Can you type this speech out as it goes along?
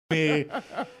Me.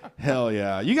 Hell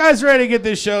yeah. You guys ready to get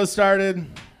this show started?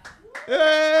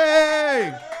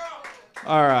 Hey!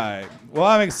 All right. Well,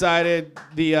 I'm excited.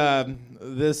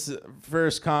 This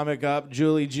first comic up,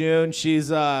 Julie June, she's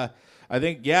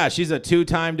she's a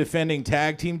two-time defending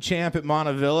tag team champ at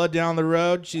Montevilla down the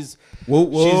road. She's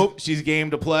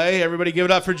game to play. Everybody give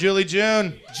it up for Julie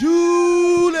June.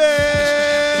 Julie!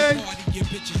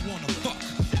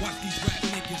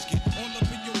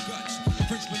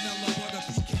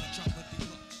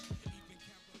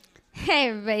 Hey,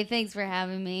 everybody. Thanks for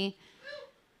having me.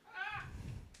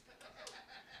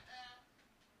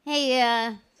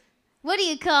 Hey, what do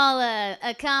you call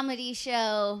a comedy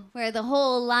show where the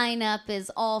whole lineup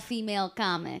is all female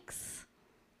comics?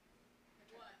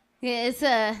 Yeah,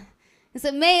 it's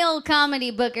a male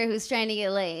comedy booker who's trying to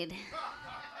get laid.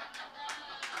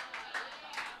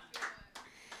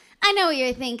 I know what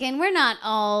you're thinking. We're not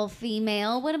all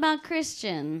female. What about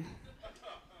Christian?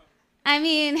 I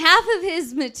mean, half of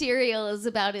his material is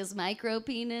about his micro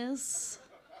penis.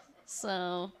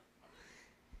 So,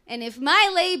 and if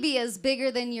my labia is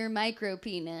bigger than your micro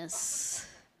penis,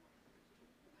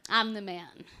 I'm the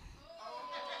man.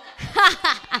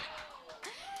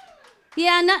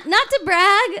 Yeah, not to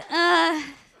brag, I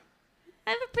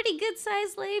have a pretty good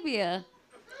sized labia.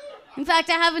 In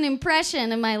fact, I have an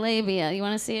impression of my labia. You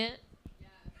want to see it?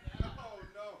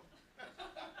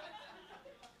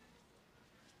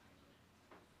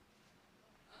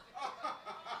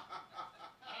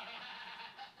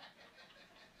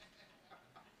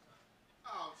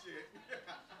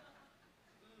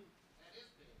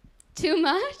 Too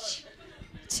much?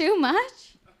 Too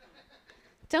much?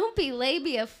 Don't be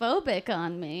labia-phobic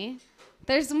on me.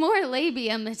 There's more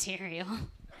labia material.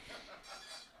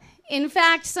 In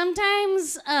fact,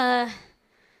 sometimes my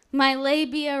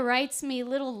labia writes me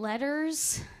little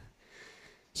letters.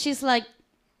 She's like,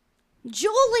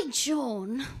 Julie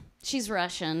June. She's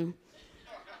Russian.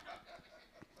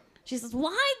 She says,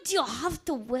 why do you have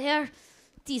to wear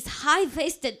these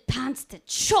high-waisted pants that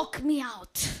choke me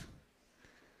out?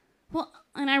 Well,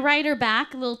 and I write her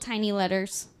back little tiny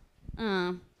letters.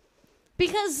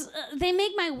 Because they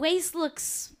make my waist look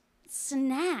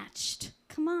snatched.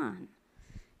 Come on.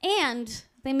 And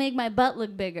they make my butt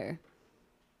look bigger.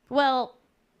 Well,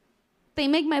 they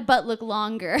make my butt look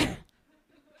longer.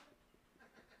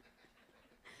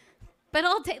 But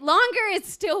I'll take longer,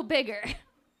 it's still bigger.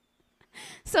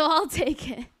 So I'll take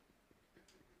it.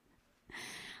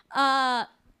 Yeah,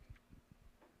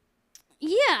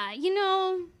 you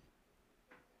know,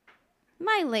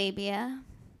 my labia.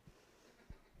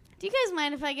 Do you guys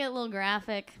mind if I get a little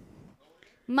graphic?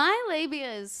 My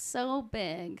labia is so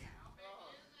big.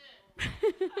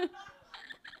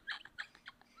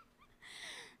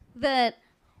 That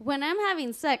when I'm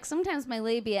having sex, sometimes my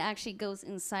labia actually goes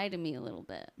inside of me a little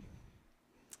bit.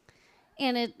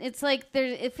 And it's like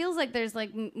it feels like there's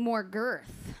like more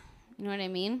girth. You know what I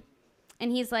mean?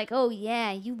 And he's like, oh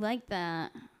yeah, you like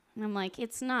that. And I'm like,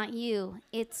 it's not you,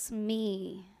 it's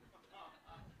me.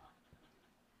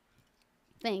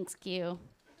 Thanks, Q.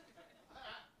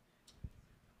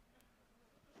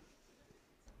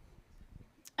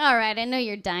 All right, I know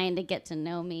you're dying to get to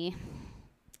know me.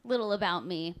 Little about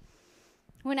me.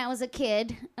 When I was a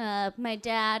kid, my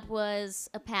dad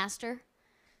was a pastor.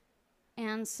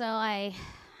 And so I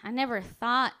never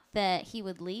thought that he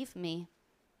would leave me.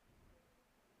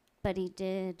 But he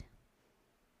did.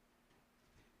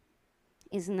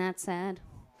 Isn't that sad?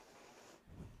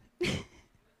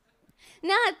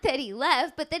 Not that he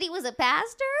left, but that he was a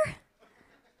pastor?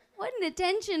 What an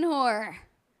attention whore.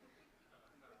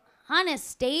 On a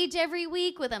stage every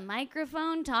week with a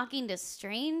microphone talking to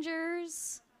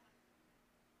strangers?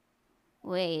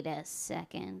 Wait a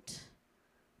second.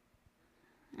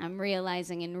 I'm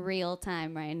realizing in real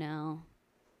time right now,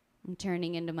 I'm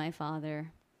turning into my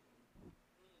father.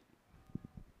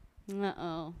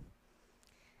 Uh-oh.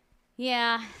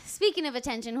 Yeah, speaking of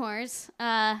attention whores,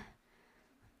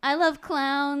 I love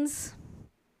clowns.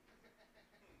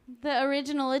 The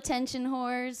original attention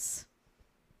whores.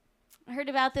 I heard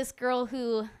about this girl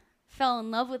who fell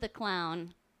in love with a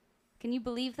clown. Can you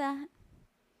believe that?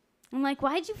 I'm like,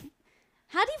 how do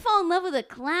you fall in love with a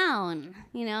clown?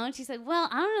 You know, and she said, well,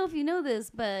 I don't know if you know this,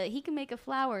 but he can make a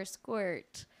flower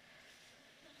squirt.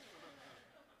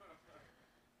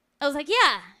 I was like,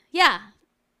 yeah,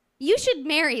 you should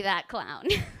marry that clown.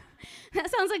 That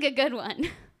sounds like a good one.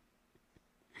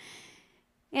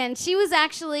 And she was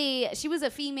a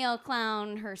female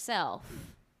clown herself.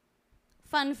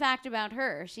 Fun fact about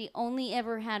her, she only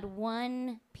ever had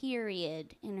one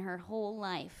period in her whole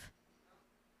life.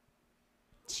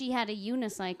 She had a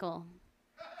unicycle.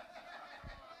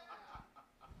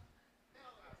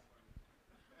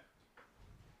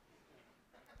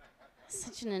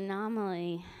 such an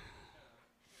anomaly.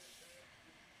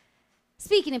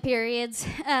 Speaking of periods,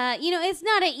 it's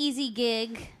not an easy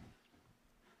gig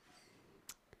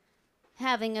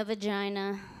having a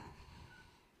vagina.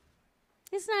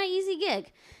 It's not an easy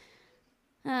gig.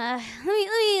 Let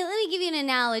me give you an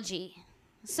analogy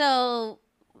so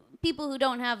people who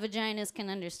don't have vaginas can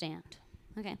understand.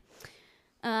 Okay.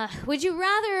 Would you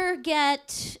rather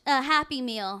get a Happy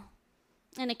Meal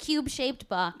in a cube-shaped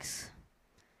box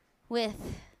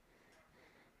with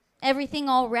everything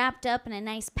all wrapped up in a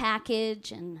nice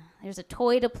package and there's a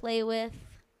toy to play with,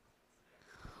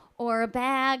 or a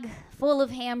bag full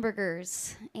of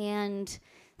hamburgers and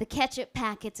the ketchup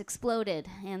packets exploded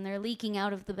and they're leaking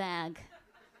out of the bag?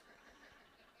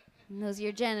 And those are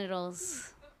your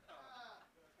genitals.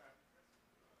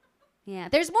 Yeah,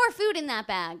 there's more food in that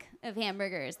bag of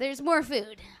hamburgers. There's more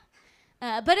food.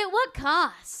 But at what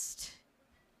cost?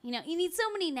 You need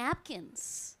so many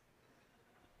napkins.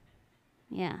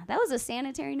 Yeah, that was a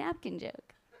sanitary napkin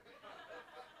joke.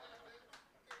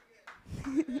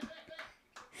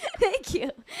 Thank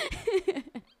you.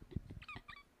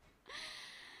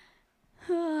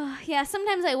 Yeah,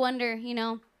 sometimes I wonder,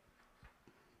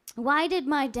 why did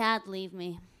my dad leave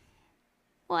me?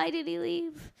 Why did he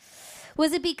leave?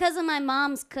 Was it because of my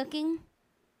mom's cooking?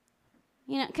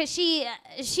 Because she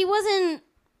wasn't,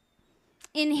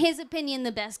 in his opinion,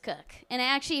 the best cook. And I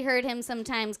actually heard him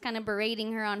sometimes kind of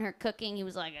berating her on her cooking. He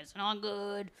was like, it's not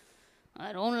good.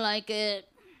 I don't like it.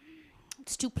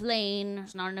 It's too plain.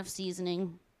 There's not enough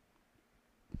seasoning.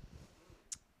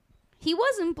 He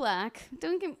wasn't black.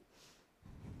 Don't get...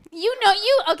 You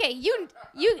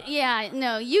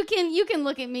can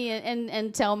look at me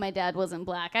and tell my dad wasn't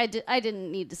black. I didn't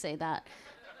need to say that.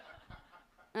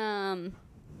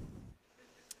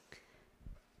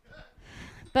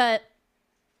 But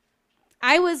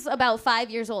I was about 5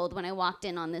 years old when I walked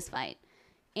in on this fight.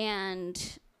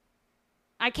 And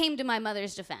I came to my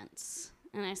mother's defense.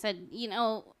 And I said,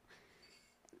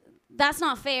 that's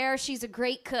not fair. She's a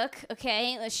great cook,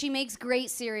 okay? She makes great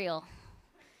cereal.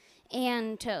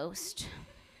 And toast.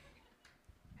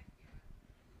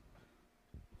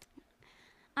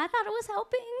 I thought it was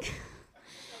helping.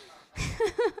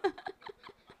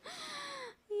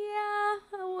 Yeah,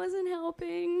 I wasn't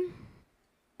helping.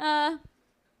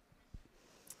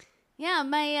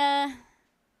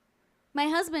 My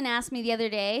husband asked me the other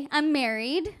day, I'm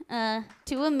married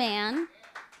to a man.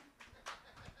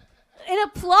 An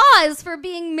applause for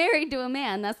being married to a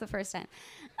man. That's the first time.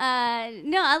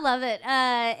 No, I love it.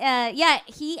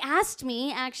 He asked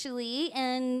me, actually,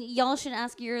 and y'all should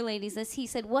ask your ladies this. He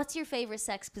said, what's your favorite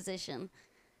sex position?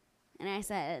 And I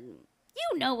said,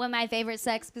 you know what my favorite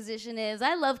sex position is.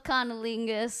 I love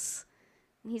conolingus.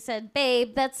 And he said,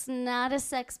 babe, that's not a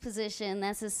sex position.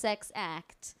 That's a sex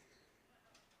act.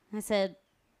 I said,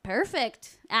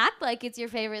 perfect. Act like it's your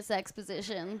favorite sex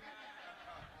position.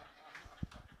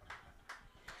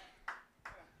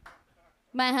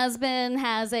 My husband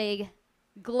has a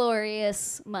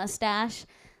glorious mustache,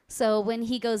 so when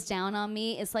he goes down on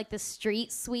me, it's like the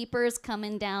street sweepers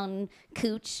coming down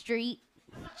Cooch Street.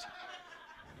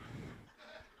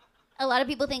 A lot of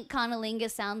people think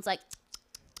conolingus sounds like,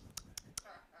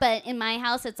 but in my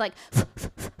house, it's like,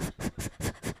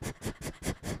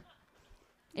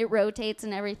 it rotates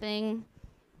and everything.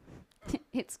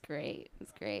 It's great.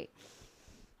 It's great.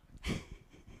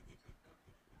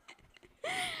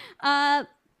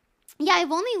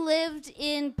 I've only lived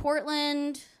in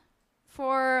Portland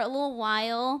for a little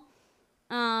while.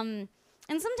 And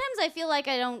sometimes I feel like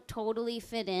I don't totally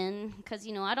fit in because,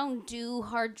 I don't do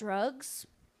hard drugs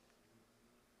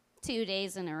 2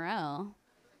 days in a row.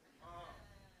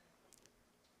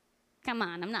 Come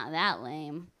on, I'm not that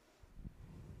lame.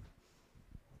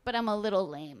 But I'm a little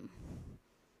lame.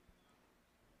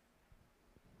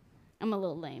 I'm a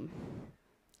little lame.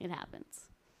 It happens.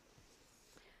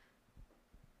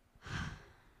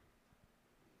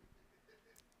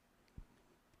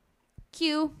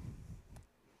 Q,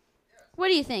 what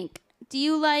do you think? Do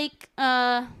you like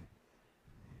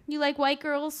white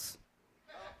girls?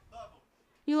 Love them.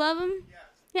 You love them? Yes.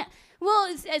 Yeah.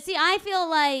 Well, see, I feel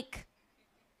like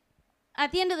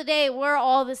at the end of the day, we're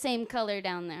all the same color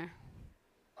down there.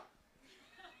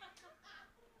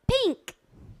 Pink.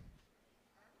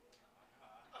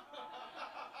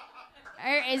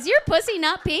 Is your pussy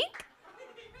not pink?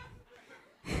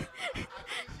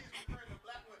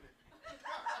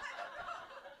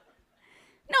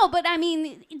 No, but I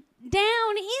mean,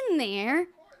 down in there,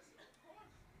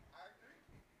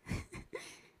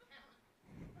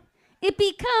 it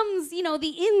becomes,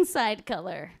 the inside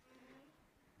color.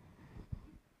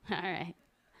 All right.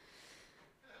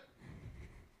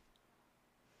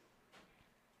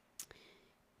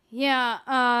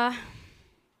 Yeah,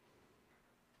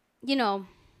 you know,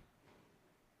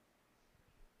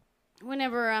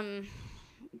 whenever I'm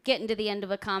getting to the end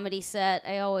of a comedy set,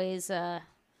 I always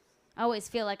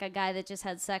feel like a guy that just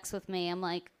had sex with me. I'm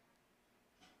like,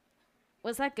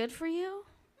 was that good for you?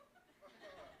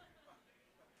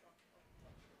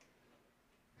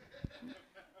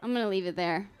 I'm gonna leave it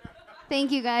there.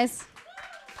 Thank you, guys.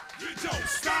 You don't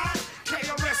stop.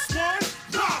 KRS-One.